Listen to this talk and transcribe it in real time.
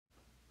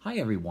Hi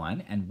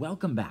everyone, and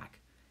welcome back.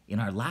 In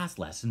our last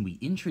lesson, we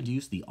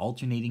introduced the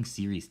alternating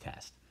series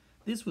test.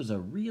 This was a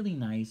really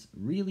nice,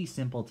 really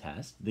simple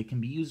test that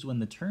can be used when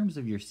the terms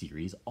of your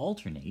series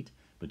alternate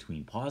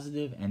between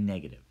positive and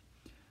negative.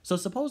 So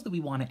suppose that we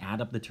want to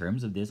add up the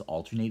terms of this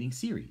alternating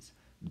series,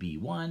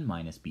 b1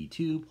 minus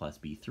b2 plus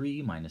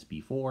b3 minus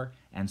b4,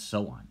 and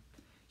so on.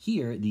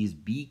 Here, these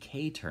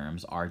bk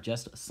terms are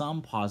just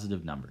some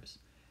positive numbers.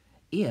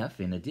 If,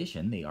 in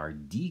addition, they are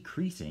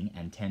decreasing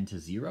and tend to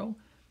 0,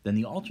 then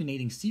the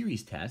alternating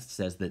series test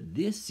says that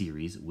this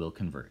series will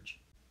converge.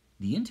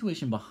 The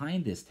intuition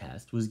behind this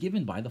test was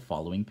given by the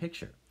following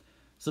picture.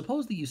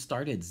 Suppose that you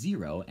start at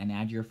 0 and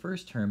add your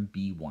first term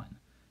b1.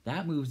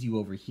 That moves you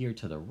over here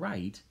to the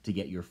right to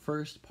get your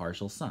first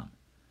partial sum.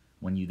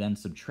 When you then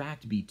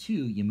subtract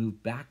b2, you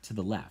move back to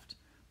the left,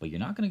 but you're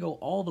not going to go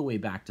all the way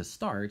back to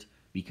start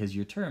because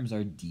your terms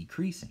are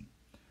decreasing.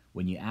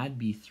 When you add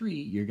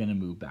b3, you're going to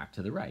move back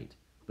to the right,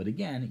 but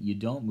again, you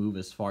don't move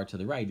as far to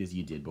the right as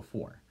you did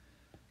before.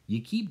 You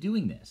keep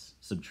doing this,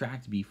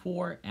 subtract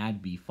b4,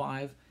 add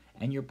b5,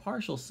 and your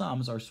partial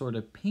sums are sort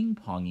of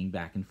ping-ponging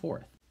back and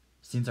forth.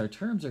 Since our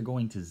terms are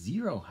going to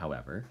 0,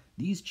 however,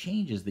 these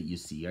changes that you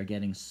see are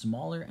getting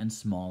smaller and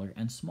smaller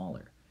and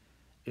smaller.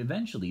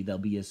 Eventually, they'll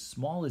be as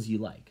small as you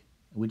like,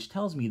 which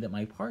tells me that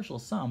my partial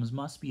sums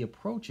must be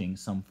approaching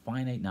some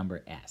finite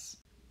number s.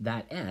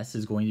 That s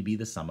is going to be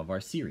the sum of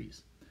our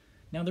series.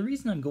 Now, the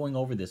reason I'm going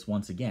over this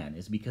once again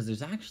is because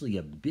there's actually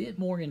a bit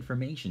more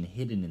information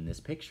hidden in this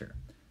picture.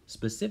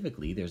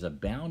 Specifically, there's a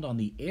bound on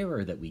the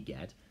error that we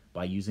get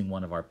by using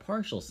one of our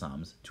partial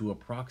sums to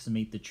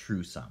approximate the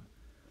true sum.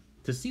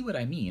 To see what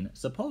I mean,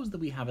 suppose that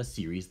we have a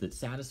series that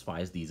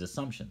satisfies these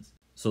assumptions.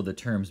 So the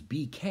terms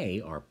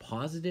bk are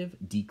positive,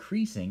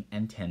 decreasing,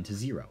 and tend to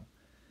 0.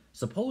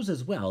 Suppose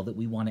as well that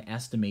we want to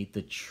estimate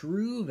the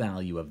true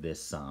value of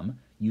this sum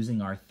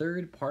using our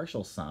third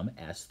partial sum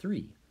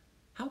s3.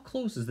 How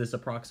close is this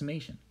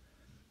approximation?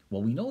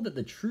 Well, we know that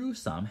the true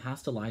sum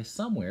has to lie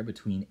somewhere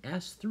between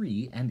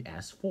s3 and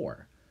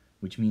s4,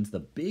 which means the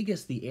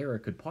biggest the error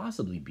could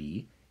possibly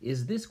be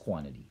is this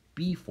quantity,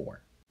 b4.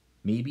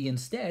 Maybe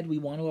instead we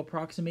want to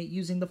approximate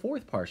using the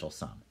fourth partial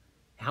sum.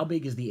 How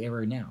big is the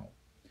error now?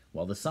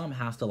 Well, the sum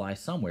has to lie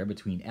somewhere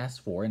between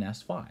s4 and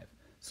s5,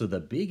 so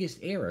the biggest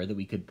error that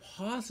we could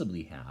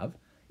possibly have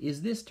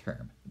is this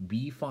term,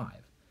 b5.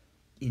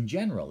 In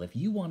general, if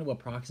you want to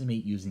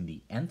approximate using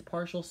the nth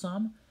partial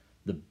sum,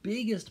 the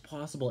biggest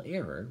possible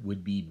error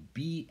would be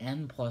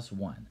bn plus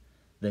 1,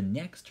 the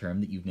next term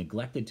that you've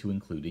neglected to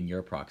include in your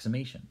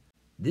approximation.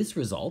 This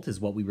result is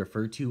what we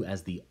refer to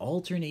as the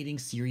alternating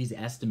series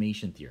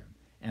estimation theorem,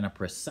 and a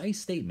precise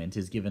statement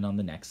is given on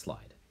the next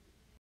slide.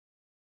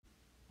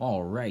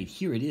 Alright,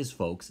 here it is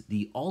folks,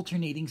 the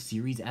alternating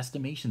series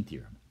estimation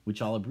theorem,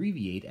 which I'll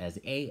abbreviate as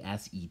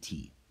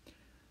ASET.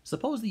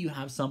 Suppose that you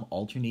have some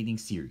alternating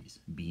series,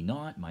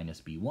 b0 minus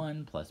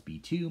b1 plus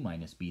b2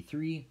 minus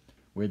b3,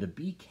 where the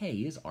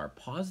bk's are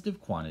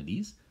positive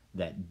quantities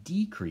that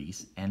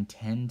decrease and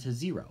tend to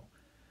 0.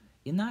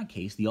 In that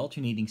case, the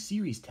alternating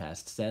series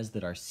test says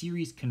that our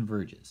series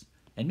converges,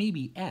 and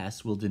maybe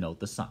s will denote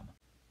the sum.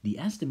 The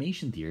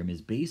estimation theorem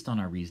is based on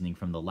our reasoning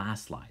from the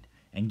last slide,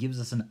 and gives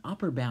us an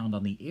upper bound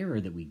on the error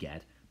that we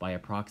get by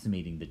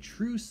approximating the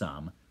true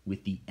sum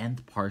with the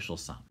nth partial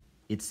sum.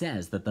 It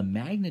says that the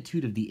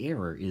magnitude of the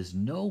error is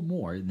no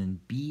more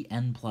than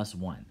bn plus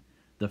 1,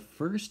 the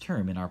first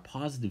term in our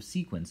positive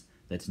sequence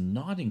that's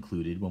not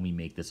included when we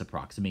make this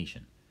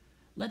approximation.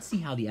 Let's see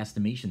how the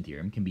estimation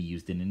theorem can be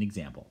used in an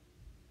example.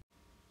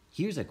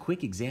 Here's a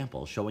quick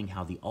example showing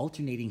how the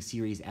alternating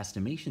series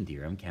estimation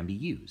theorem can be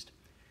used.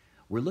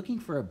 We're looking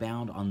for a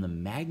bound on the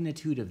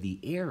magnitude of the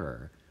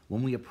error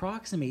when we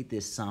approximate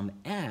this sum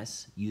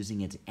s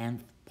using its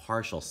nth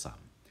partial sum.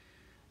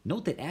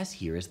 Note that s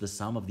here is the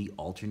sum of the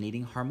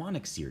alternating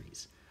harmonic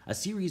series, a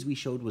series we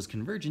showed was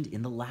convergent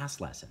in the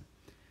last lesson.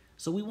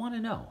 So we want to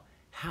know,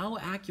 how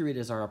accurate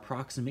is our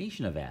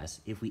approximation of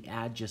s if we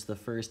add just the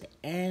first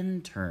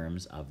n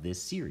terms of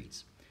this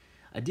series?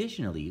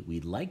 Additionally,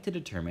 we'd like to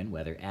determine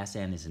whether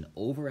Sn is an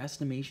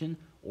overestimation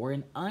or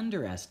an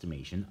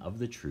underestimation of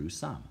the true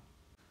sum.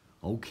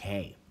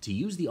 Okay, to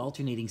use the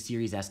alternating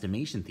series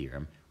estimation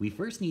theorem, we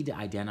first need to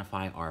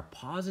identify our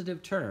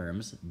positive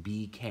terms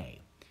bk.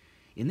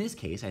 In this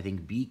case, I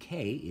think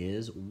bk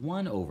is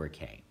 1 over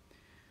k.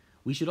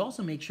 We should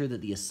also make sure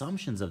that the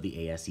assumptions of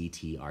the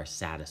ASET are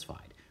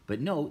satisfied,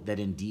 but note that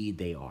indeed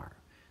they are.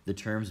 The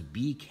terms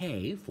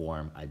bk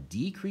form a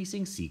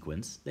decreasing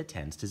sequence that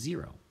tends to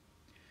 0.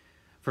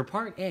 For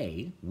part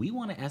A, we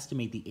want to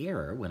estimate the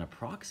error when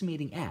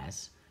approximating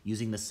s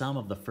using the sum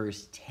of the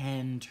first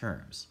 10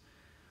 terms.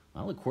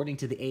 Well, according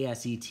to the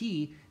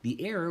ASET,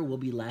 the error will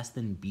be less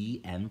than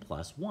bn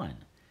plus 1,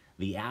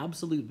 the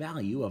absolute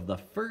value of the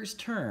first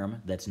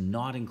term that's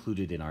not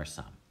included in our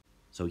sum.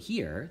 So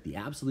here, the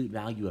absolute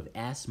value of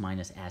s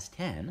minus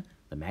s10,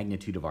 the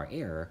magnitude of our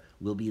error,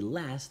 will be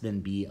less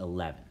than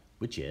b11,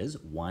 which is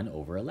 1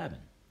 over 11.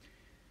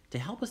 To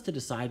help us to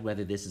decide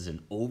whether this is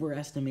an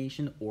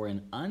overestimation or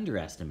an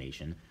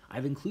underestimation,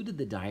 I've included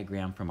the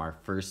diagram from our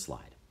first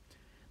slide.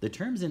 The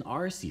terms in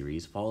our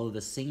series follow the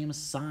same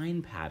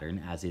sign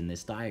pattern as in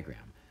this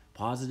diagram: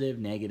 positive,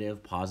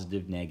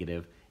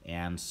 negative,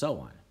 and so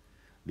on.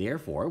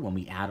 Therefore, when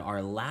we add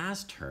our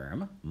last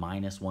term,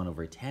 minus 1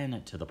 over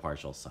 10 to the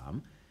partial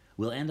sum,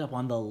 we'll end up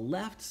on the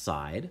left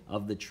side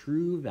of the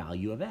true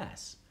value of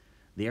s.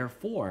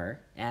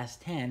 Therefore,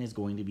 S10 is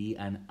going to be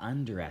an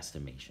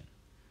underestimation.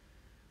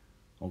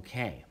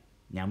 Okay,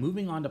 now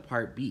moving on to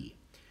part B.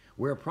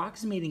 We're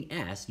approximating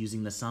S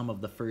using the sum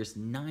of the first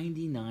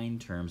 99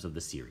 terms of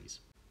the series.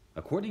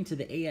 According to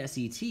the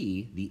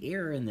ASET, the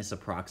error in this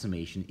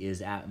approximation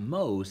is at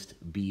most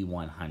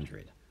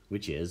B100,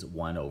 which is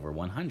 1 over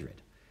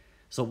 100.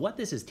 So what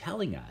this is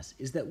telling us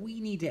is that we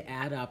need to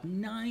add up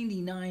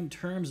 99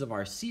 terms of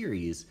our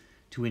series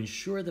to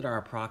ensure that our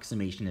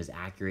approximation is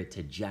accurate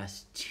to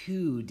just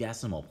 2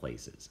 decimal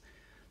places.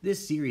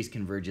 This series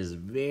converges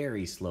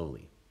very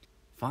slowly.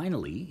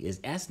 Finally, is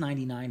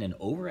S99 an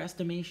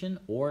overestimation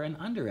or an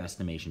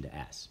underestimation to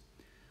S?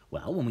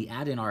 Well, when we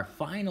add in our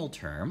final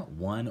term,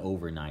 1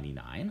 over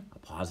 99, a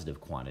positive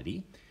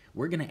quantity,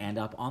 we're going to end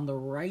up on the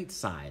right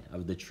side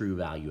of the true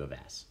value of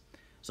S.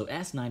 So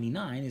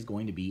S99 is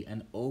going to be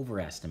an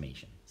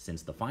overestimation,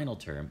 since the final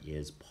term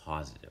is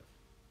positive.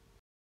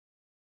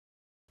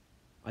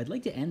 I'd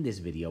like to end this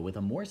video with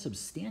a more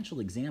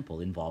substantial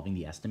example involving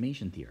the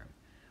estimation theorem.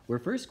 We're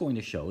first going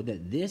to show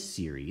that this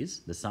series,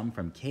 the sum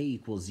from k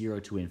equals 0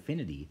 to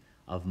infinity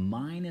of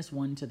minus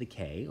 1 to the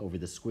k over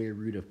the square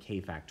root of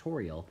k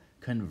factorial,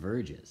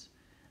 converges.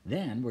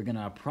 Then we're going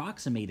to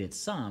approximate its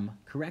sum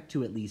correct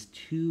to at least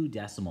 2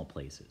 decimal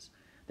places.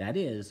 That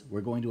is,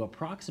 we're going to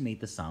approximate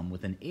the sum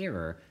with an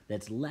error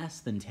that's less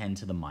than 10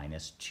 to the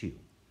minus 2.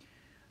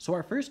 So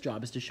our first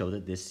job is to show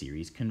that this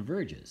series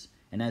converges.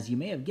 And as you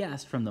may have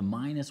guessed from the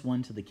minus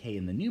 1 to the k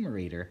in the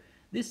numerator,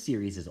 this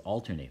series is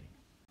alternating.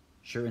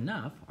 Sure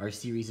enough, our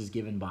series is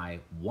given by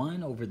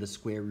 1 over the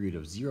square root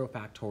of 0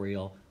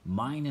 factorial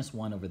minus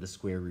 1 over the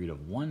square root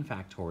of 1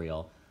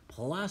 factorial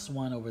plus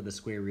 1 over the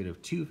square root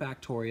of 2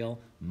 factorial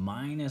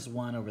minus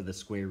 1 over the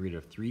square root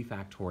of 3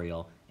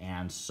 factorial,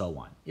 and so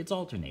on. It's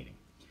alternating.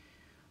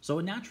 So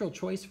a natural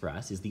choice for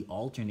us is the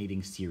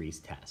alternating series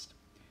test.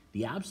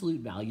 The absolute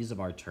values of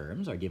our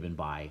terms are given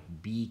by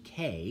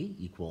bk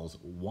equals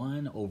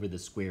 1 over the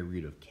square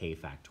root of k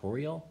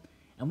factorial,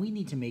 and we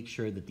need to make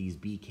sure that these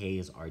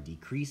bk's are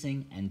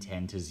decreasing and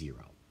tend to 0.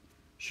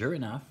 Sure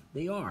enough,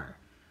 they are.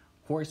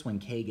 Of course, when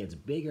k gets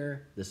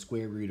bigger, the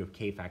square root of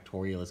k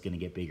factorial is going to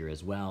get bigger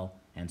as well,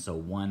 and so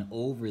 1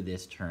 over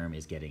this term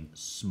is getting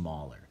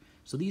smaller.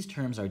 So these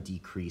terms are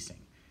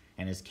decreasing.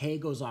 And as k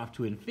goes off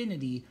to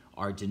infinity,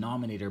 our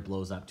denominator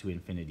blows up to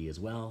infinity as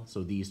well,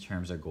 so these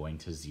terms are going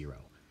to 0.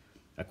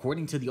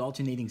 According to the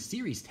alternating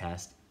series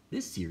test,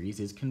 this series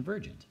is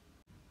convergent.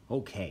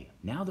 Okay,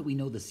 now that we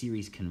know the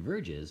series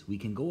converges, we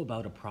can go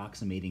about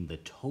approximating the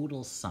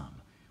total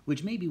sum,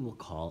 which maybe we'll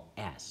call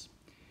S.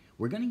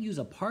 We're going to use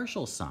a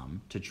partial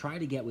sum to try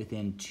to get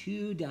within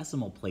 2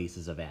 decimal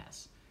places of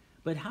S.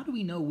 But how do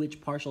we know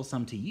which partial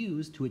sum to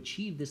use to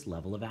achieve this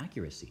level of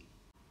accuracy?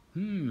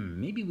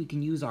 Maybe we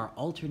can use our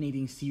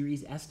alternating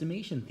series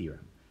estimation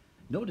theorem.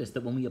 Notice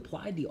that when we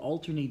applied the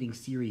alternating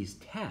series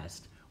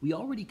test, we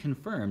already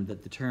confirmed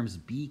that the terms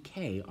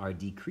bk are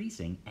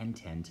decreasing and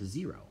tend to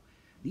 0.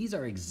 These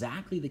are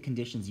exactly the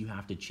conditions you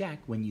have to check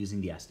when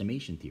using the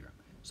estimation theorem,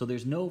 so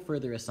there's no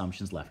further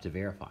assumptions left to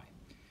verify.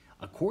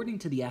 According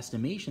to the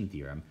estimation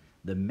theorem,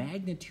 the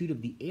magnitude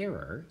of the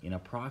error in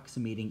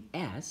approximating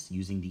S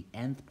using the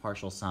nth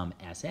partial sum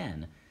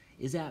Sn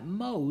is at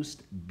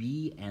most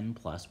Bn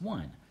plus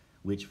 1,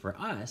 which for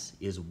us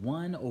is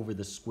 1 over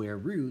the square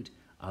root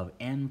of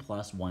n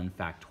plus 1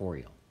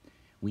 factorial.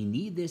 We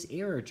need this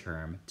error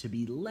term to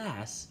be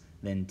less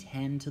than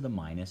 10 to the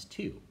minus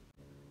 2.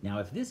 Now,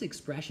 if this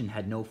expression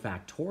had no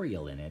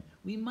factorial in it,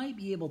 we might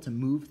be able to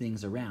move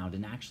things around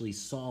and actually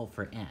solve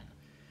for n.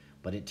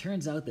 But it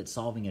turns out that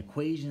solving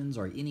equations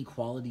or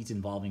inequalities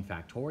involving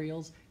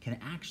factorials can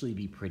actually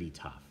be pretty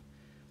tough.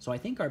 So I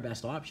think our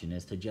best option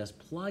is to just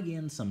plug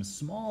in some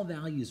small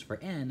values for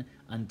n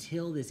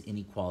until this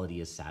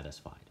inequality is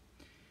satisfied.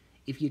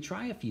 If you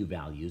try a few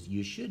values,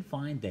 you should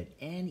find that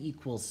n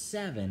equals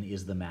 7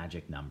 is the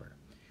magic number.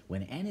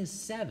 When n is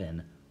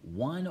 7,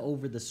 1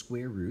 over the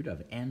square root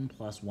of n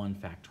plus 1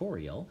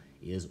 factorial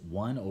is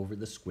 1 over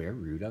the square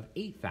root of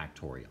 8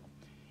 factorial.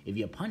 If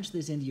you punch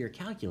this into your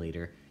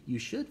calculator, you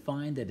should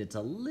find that it's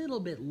a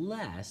little bit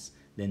less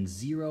than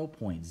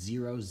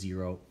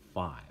 0.005.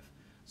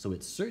 So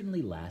it's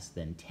certainly less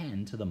than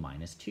 10 to the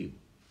minus 2.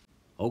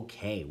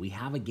 Okay, we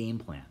have a game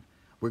plan.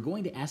 We're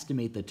going to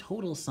estimate the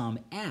total sum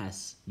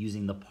S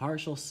using the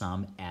partial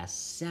sum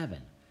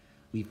S7.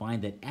 We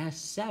find that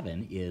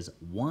S7 is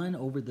 1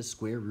 over the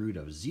square root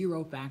of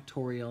 0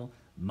 factorial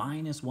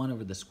minus 1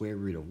 over the square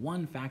root of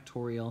 1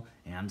 factorial,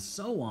 and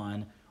so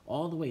on,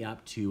 all the way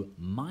up to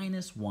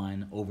minus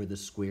 1 over the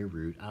square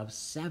root of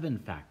 7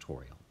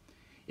 factorial.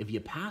 If you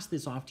pass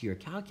this off to your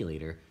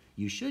calculator,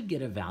 you should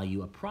get a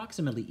value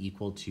approximately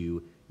equal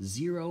to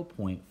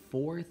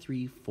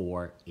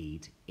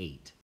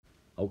 0.43488.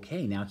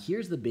 Okay, now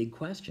here's the big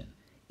question.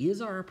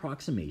 is our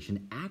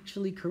approximation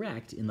actually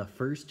correct in the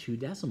first 2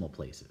 decimal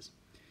places?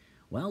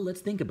 Well,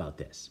 let's think about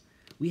this.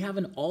 We have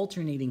an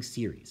alternating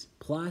series,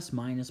 plus,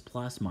 minus,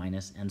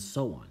 and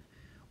so on.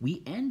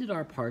 We ended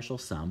our partial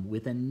sum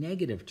with a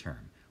negative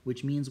term,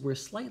 which means we're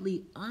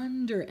slightly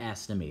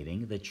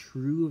underestimating the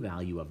true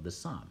value of the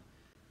sum.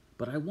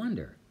 But I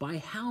wonder, by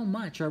how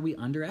much are we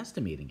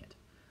underestimating it?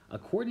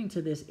 According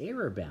to this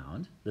error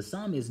bound, the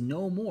sum is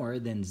no more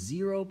than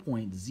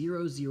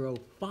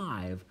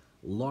 0.005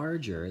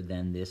 larger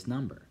than this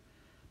number.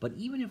 But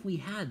even if we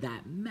had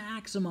that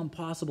maximum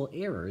possible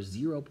error,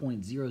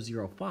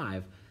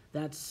 0.005,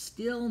 that's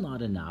still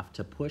not enough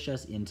to push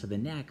us into the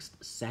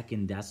next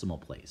second decimal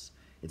place.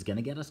 It's going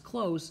to get us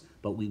close,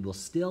 but we will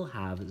still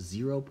have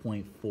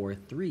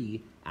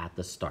 0.43 at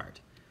the start.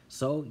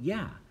 So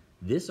yeah,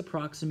 this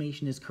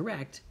approximation is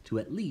correct to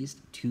at least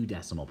 2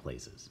 decimal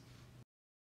places.